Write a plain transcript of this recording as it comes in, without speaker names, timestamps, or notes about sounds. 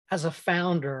as a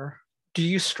founder, do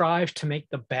you strive to make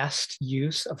the best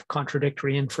use of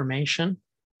contradictory information?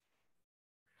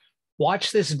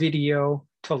 Watch this video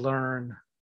to learn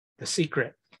the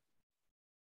secret.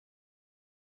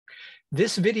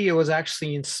 This video was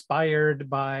actually inspired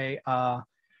by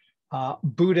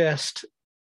Buddhist,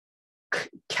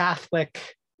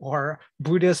 Catholic, or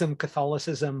Buddhism,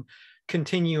 Catholicism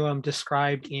continuum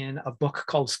described in a book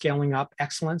called Scaling Up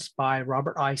Excellence by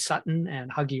Robert I. Sutton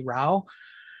and Huggy Rao.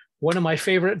 One of my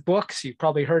favorite books. You've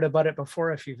probably heard about it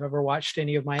before if you've ever watched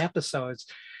any of my episodes.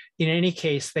 In any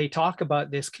case, they talk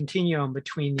about this continuum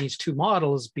between these two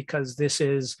models because this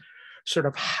is sort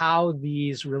of how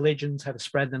these religions have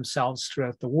spread themselves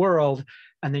throughout the world,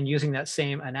 and then using that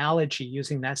same analogy,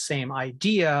 using that same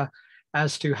idea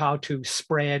as to how to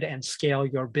spread and scale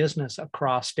your business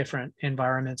across different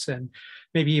environments and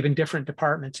maybe even different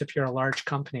departments if you're a large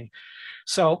company.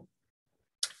 So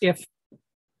if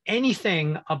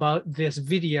anything about this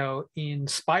video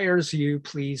inspires you,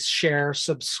 please share,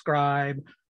 subscribe,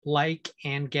 like,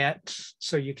 and get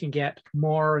so you can get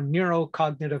more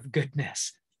neurocognitive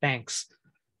goodness. Thanks.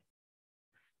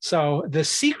 So the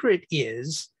secret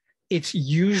is it's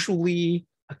usually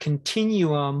a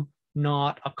continuum,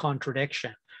 not a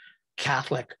contradiction,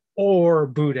 Catholic or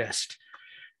Buddhist.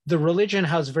 The religion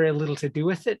has very little to do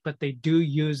with it, but they do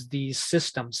use these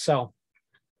systems. So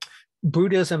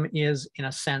Buddhism is, in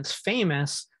a sense,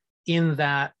 famous in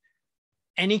that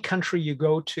any country you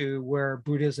go to where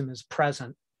Buddhism is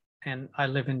present, and I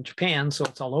live in Japan, so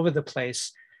it's all over the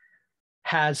place,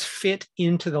 has fit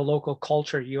into the local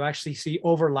culture. You actually see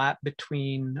overlap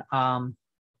between,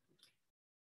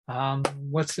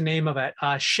 what's the name of it?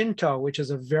 Shinto, which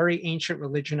is a very ancient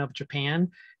religion of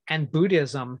Japan, and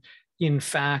Buddhism. In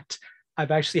fact, I've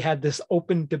actually had this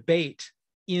open debate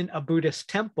in a Buddhist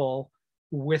temple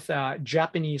with a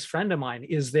Japanese friend of mine.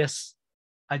 Is this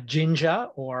a jinja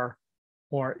or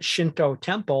Shinto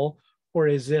temple, or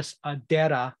is this a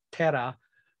tera,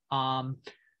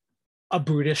 a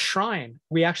Buddhist shrine?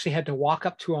 We actually had to walk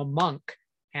up to a monk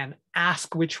and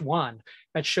ask which one.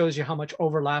 That shows you how much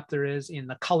overlap there is in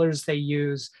the colors they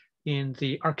use, in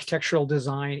the architectural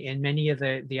design, in many of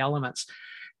the elements.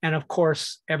 And of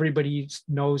course, everybody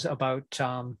knows about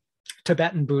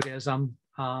Tibetan Buddhism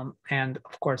and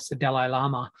of course the Dalai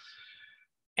Lama.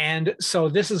 And so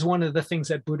this is one of the things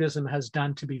that Buddhism has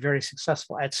done to be very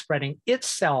successful at spreading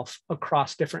itself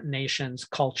across different nations,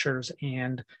 cultures,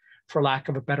 and, for lack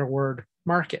of a better word,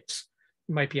 markets.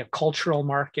 It might be a cultural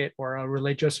market or a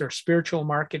religious or spiritual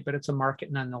market, but it's a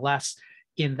market nonetheless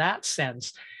in that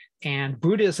sense. And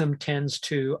Buddhism tends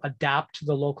to adapt to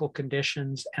the local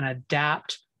conditions and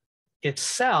adapt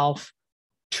itself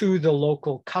to the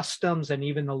local customs and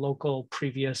even the local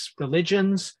previous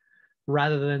religions,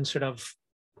 rather than sort of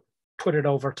put it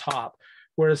over top.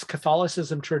 Whereas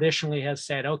Catholicism traditionally has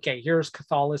said, okay, here's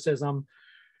Catholicism.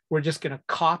 We're just going to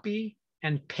copy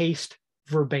and paste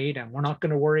verbatim. We're not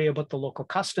going to worry about the local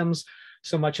customs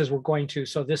so much as we're going to.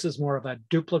 So this is more of a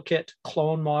duplicate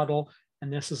clone model,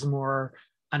 and this is more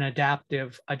an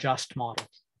adaptive adjust model.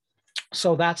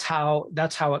 So that's how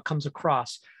it comes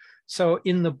across. So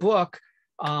in the book,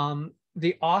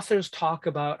 the authors talk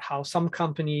about how some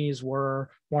companies were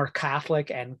more Catholic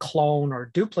and clone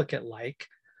or duplicate-like.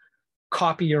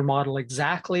 Copy your model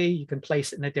exactly. You can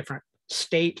place it in a different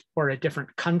state or a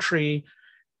different country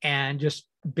and just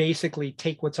basically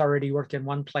take what's already worked in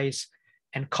one place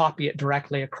and copy it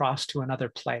directly across to another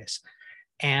place.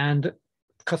 And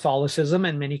Catholicism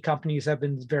and many companies have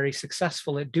been very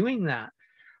successful at doing that.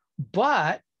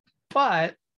 But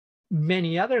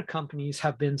many other companies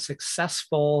have been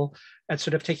successful at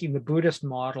sort of taking the Buddhist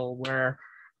model where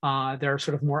they're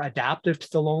sort of more adaptive to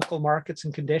the local markets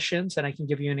and conditions. And I can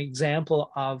give you an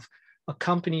example of a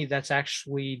company that's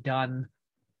actually done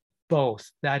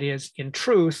both. That is, in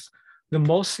truth, the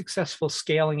most successful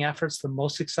scaling efforts, the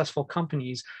most successful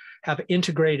companies have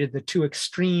integrated the two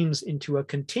extremes into a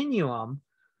continuum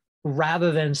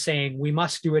rather than saying we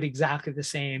must do it exactly the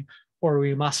same or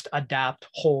we must adapt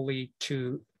wholly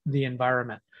to the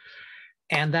environment.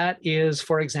 And that is,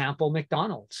 for example,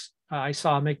 McDonald's. I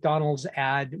saw a McDonald's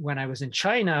ad when I was in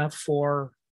China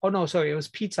for, oh no, sorry, it was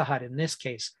Pizza Hut in this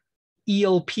case,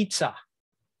 eel pizza.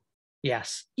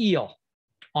 Yes, eel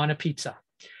on a pizza.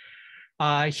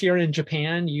 Here in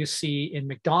Japan, you see in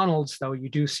McDonald's, though, you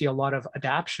do see a lot of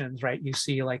adaptions, right? You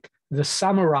see like the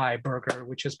samurai burger,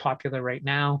 which is popular right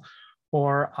now,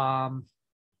 or I'm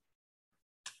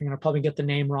going to probably get the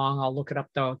name wrong. I'll look it up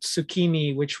though.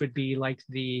 Tsukimi, which would be like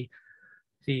the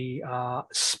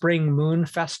spring moon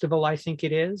festival, I think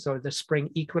it is, or the spring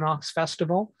equinox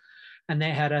festival. And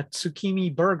they had a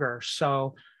tsukimi burger.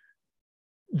 So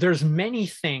there's many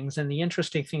things, and the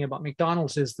interesting thing about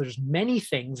McDonald's is there's many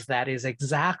things that is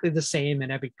exactly the same in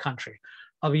every country.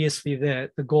 Obviously, the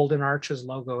Golden Arches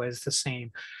logo is the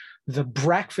same. The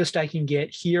breakfast I can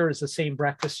get here is the same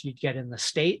breakfast you'd get in the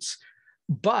States,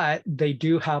 but they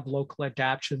do have local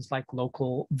adaptations like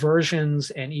local versions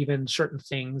and even certain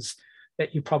things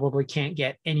that you probably can't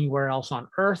get anywhere else on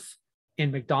earth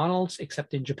in McDonald's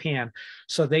except in Japan.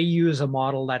 So they use a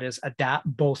model that is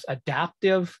both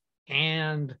adaptive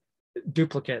and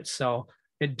duplicate. So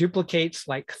it duplicates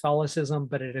like Catholicism,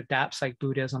 but it adapts like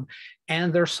Buddhism.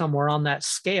 And they're somewhere on that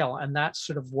scale. And that's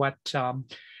sort of what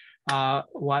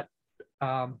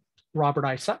Robert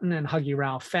I. Sutton and Huggy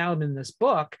Rao found in this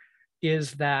book,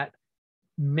 is that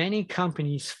many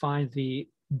companies find the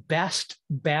best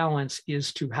balance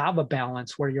is to have a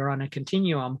balance where you're on a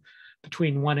continuum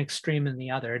between one extreme and the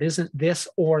other. It isn't this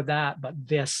or that, but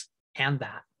this and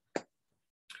that.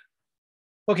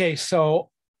 Okay, so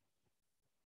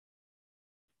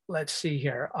let's see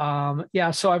here.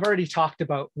 Yeah, so I've already talked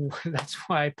about, that's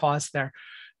why I paused there.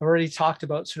 I've already talked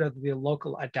about sort of the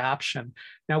local adaptation.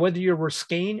 Now, whether you're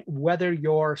scaling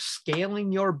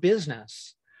your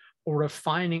business or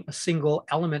refining a single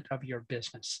element of your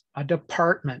business, a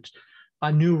department,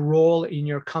 a new role in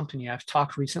your company. I've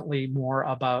talked recently more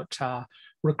about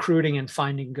recruiting and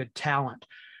finding good talent.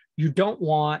 You don't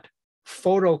want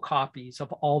photocopies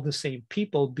of all the same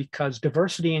people, because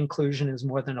diversity inclusion is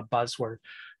more than a buzzword.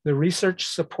 The research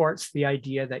supports the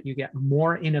idea that you get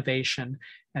more innovation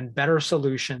and better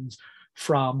solutions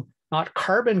from not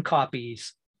carbon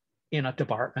copies in a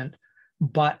department,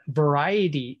 but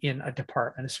variety in a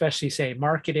department, especially say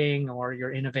marketing or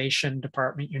your innovation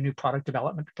department, your new product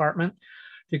development department.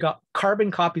 You got carbon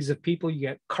copies of people, you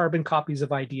get carbon copies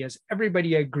of ideas,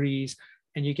 everybody agrees,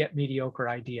 and you get mediocre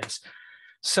ideas.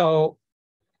 So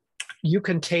you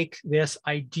can take this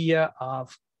idea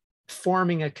of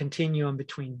forming a continuum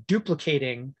between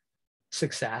duplicating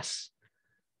success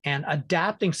and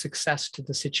adapting success to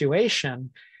the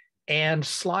situation and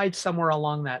slide somewhere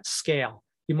along that scale.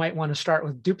 You might want to start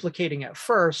with duplicating at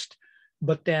first,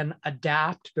 but then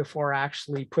adapt before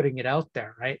actually putting it out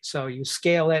there, right? So you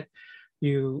scale it,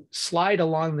 you slide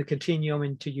along the continuum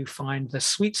until you find the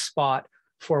sweet spot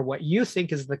for what you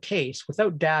think is the case.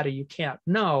 Without data, you can't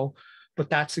know, but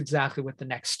that's exactly what the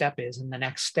next step is. And the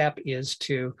next step is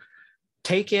to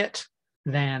take it,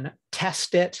 then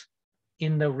test it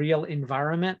in the real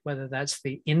environment, whether that's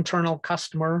the internal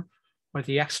customer or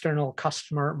the external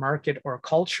customer, market, or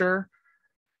culture,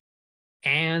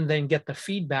 and then get the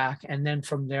feedback. And then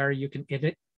from there, you can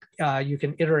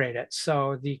iterate it.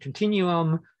 So the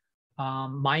continuum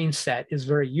mindset is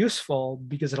very useful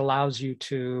because it allows you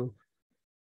to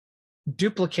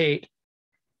duplicate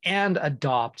and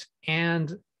adopt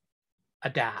and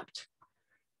adapt.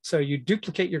 So you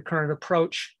duplicate your current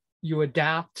approach, you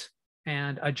adapt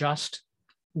and adjust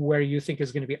where you think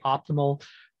is going to be optimal,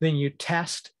 then you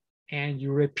test and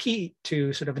you repeat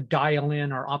to sort of dial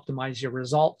in or optimize your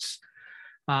results.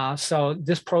 So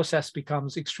this process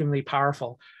becomes extremely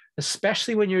powerful,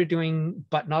 especially when you're doing,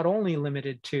 but not only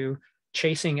limited to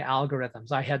chasing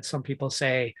algorithms. I had some people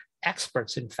say,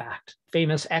 experts, in fact,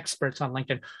 famous experts on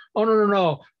LinkedIn. Oh,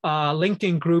 no.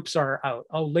 LinkedIn groups are out.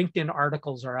 Oh, LinkedIn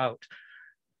articles are out.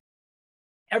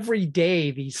 Every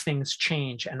day, these things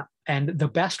change. And the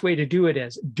best way to do it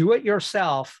is do it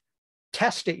yourself,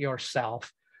 test it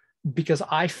yourself, because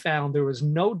I found there was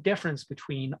no difference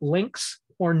between links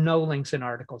or no links in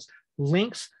articles,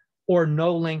 links or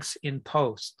no links in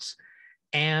posts,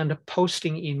 and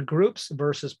posting in groups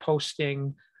versus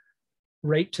posting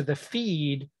right to the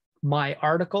feed. My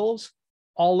articles,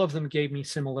 all of them gave me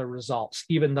similar results,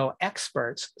 even though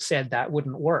experts said that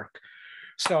wouldn't work.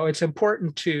 So it's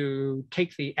important to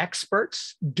take the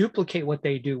experts, duplicate what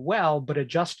they do well, but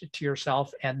adjust it to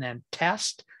yourself and then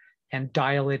test and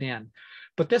dial it in.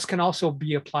 But this can also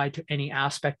be applied to any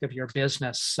aspect of your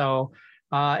business. So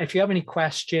if you have any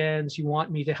questions, you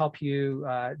want me to help you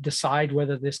decide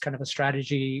whether this kind of a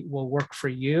strategy will work for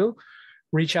you,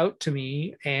 reach out to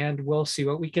me and we'll see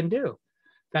what we can do.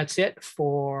 That's it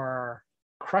for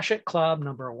Crush It Club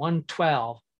number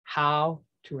 112, How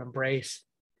to Embrace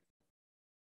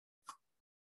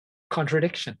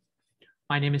Contradiction.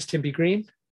 My name is Tim B. Green.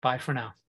 Bye for now.